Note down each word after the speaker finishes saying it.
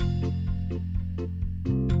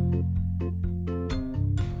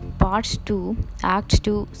Part 2, Act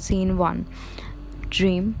 2, Scene 1.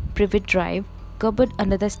 Dream, Privet Drive, cupboard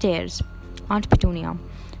under the stairs. Aunt Petunia.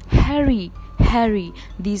 Harry,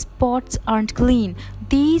 these pots aren't clean.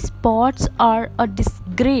 These pots are a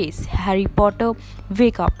disgrace. Harry Potter,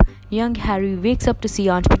 wake up. Young Harry wakes up to see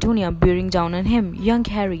Aunt Petunia bearing down on him. Young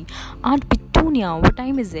Harry, Aunt Petunia, what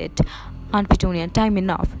time is it? Aunt Petunia, time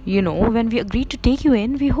enough. You know, when we agreed to take you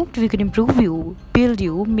in, we hoped we could improve you, build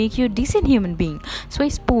you, make you a decent human being. So I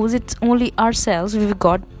suppose it's only ourselves we've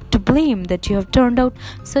got to blame that you have turned out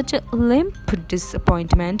such a limp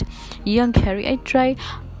disappointment. Young Harry, I try.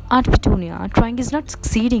 Aunt Petunia, trying is not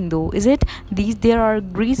succeeding though, is it? There are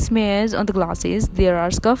grease smears on the glasses, there are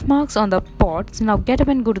scuff marks on the pots. Now get up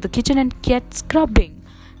and go to the kitchen and get scrubbing.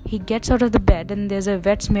 He gets out of the bed and there's a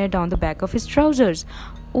wet smear down the back of his trousers.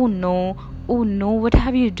 Oh no, what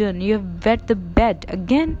have you done? You have wet the bed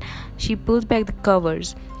again. She pulls back the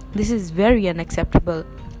covers. This is very unacceptable.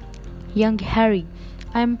 Young Harry,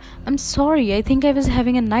 I'm sorry, I think I was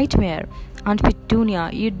having a nightmare. Aunt Petunia,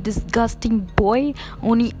 you disgusting boy.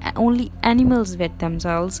 Only animals wet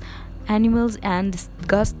themselves. Animals and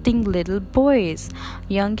disgusting little boys.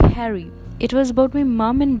 Young Harry, it was about my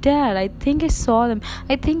mom and dad. I think I saw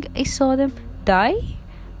them die.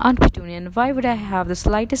 Aunt Petunia, and why would I have the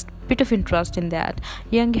slightest bit of interest in that?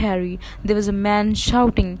 Young Harry, there was a man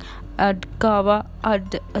shouting, ad kava,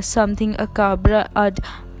 ad something, a cabra, ad,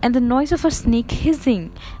 and the noise of a snake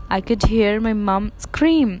hissing. I could hear my mum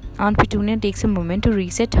scream. Aunt Petunia takes a moment to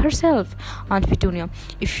reset herself. Aunt Petunia,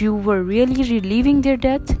 if you were really reliving their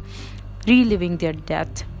death,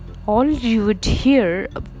 all you would hear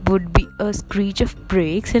would be a screech of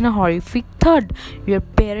brakes and a horrific thud. Your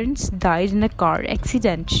parents died in a car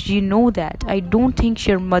accident. You know that. I don't think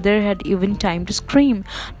your mother had even time to scream.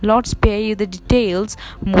 Lord spare you the details.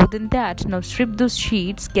 More than that, now strip those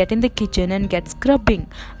sheets, get in the kitchen and get scrubbing.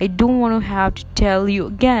 I don't want to have to tell you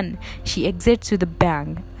again. She exits with a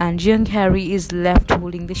bang, and young Harry is left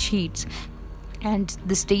holding the sheets. And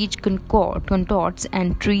the stage contorts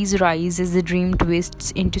and trees rise as the dream twists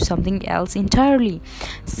into something else entirely.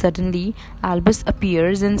 Suddenly, Albus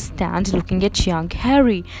appears and stands looking at young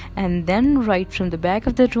Harry, and then right from the back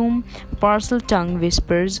of the room, Parseltongue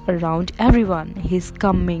whispers around everyone, He's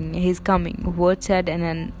coming, word said in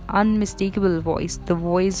an unmistakable voice, the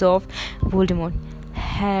voice of Voldemort.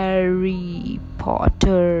 Harry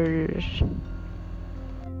Potter.